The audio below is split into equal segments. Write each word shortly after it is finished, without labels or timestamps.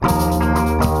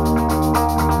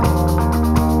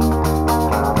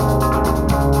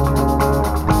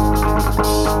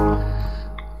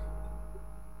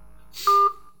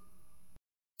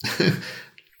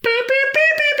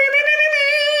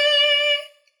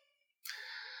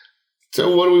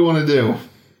So what do we want to do?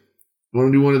 Want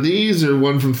to do one of these or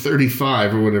one from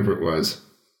 35 or whatever it was?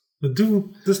 Let's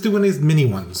do one of these mini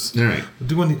ones. All right. We'll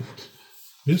do one of these.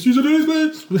 Mysteries of Ice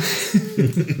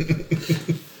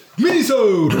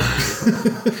Mini-sode!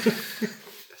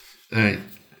 All right.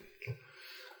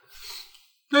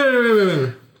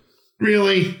 Wait.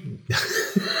 Really?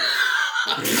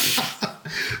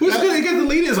 Who's going to get the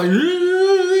lead? It's like...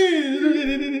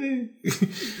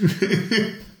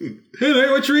 Hey,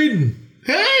 Larry, what you reading?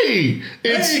 Hey!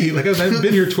 Hey! Like I haven't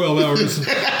been here 12 hours.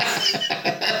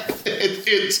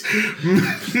 It's...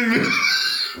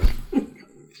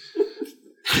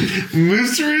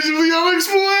 Mysteries of the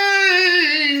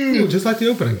Unexplained! Ooh, just like the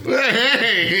opening.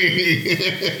 Hey!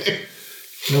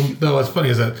 No, what's funny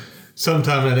is that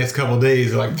sometime in the next couple of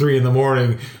days, at like 3 a.m,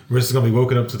 Marissa's going to be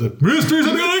woken up to the Mysteries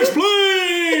of the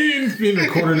Unexplained being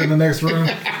recorded in the next room.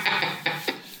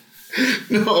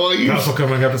 No, Council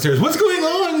coming up the stairs. What's going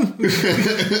on?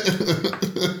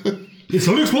 It's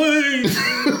unexplained.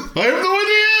 I have no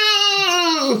idea!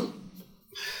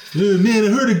 Oh, man, I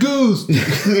heard a ghost.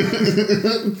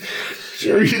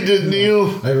 Sure you did,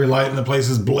 Neil. Every light in the place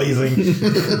is blazing.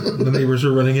 The neighbors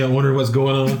are running out, wondering what's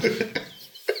going on.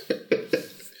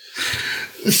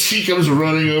 She comes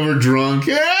running over drunk.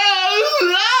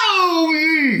 Help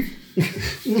me!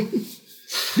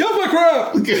 Get off my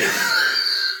crap!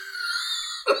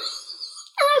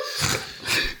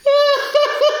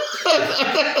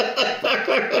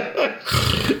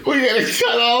 We gotta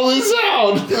cut all this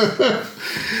out.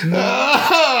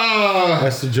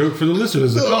 That's the joke for the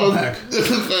listeners. It's a callback.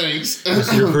 Thanks. This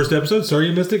is your first episode. Sorry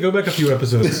you missed it. Go back a few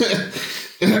episodes.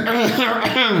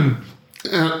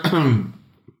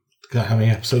 God, how many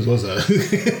episodes was that?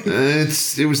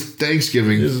 It was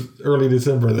Thanksgiving. It was early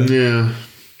December then. Yeah.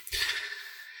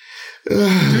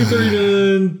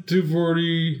 239,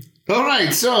 240. All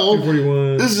right, so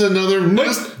 241. this is another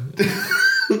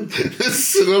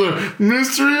this is another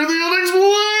Mystery of the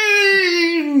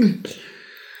Unexplained.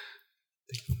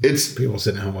 It's people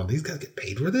sitting at home going, these guys get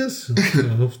paid for this?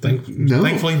 No.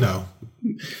 Thankfully, no.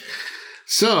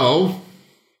 So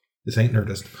This ain't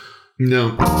Nerdist.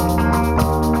 no.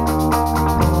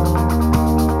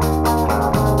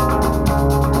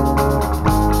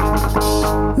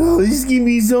 Oh, this is gonna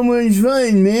be so much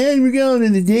fun, man. We're going to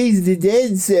the Days of the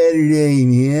Dead Saturday,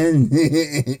 man.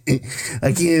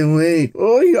 I can't wait.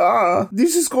 Oh, yeah.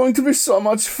 This is going to be so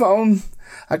much fun.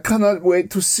 I cannot wait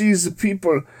to see the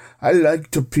people. I like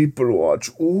to people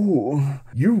watch. Ooh,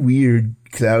 you're weird,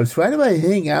 Klaus. Why do I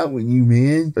hang out with you,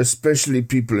 man? Especially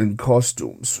people in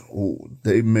costumes. Oh,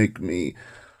 they make me...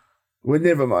 Well,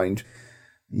 never mind.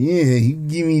 Yeah, you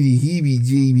give me the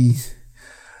heebie-jeebies.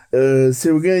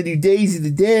 So we're gonna do Days of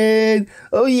the Dead.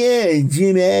 Oh yeah,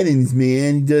 Jim Adams,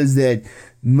 man, he does that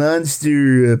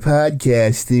monster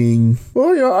podcast thing.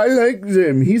 Oh yeah, I like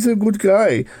him. He's a good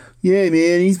guy. Yeah,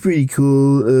 man, he's pretty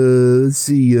cool. Let's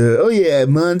see. Oh yeah,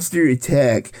 Monster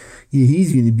Attack. Yeah,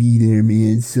 he's gonna be there,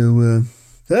 man. So,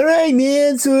 all right,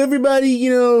 man. So everybody,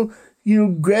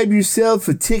 grab yourself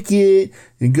a ticket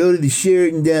and go to the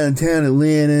Sheraton downtown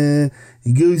Atlanta.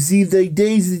 And go see the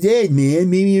Days of the Dead, man.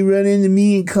 Maybe you run into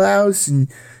me and Klaus and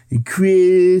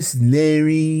Chris and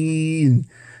Larry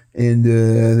and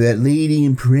that lady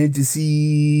in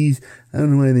parentheses. I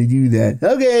don't know why they do that.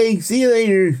 Okay, see you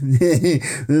later.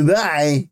 Bye.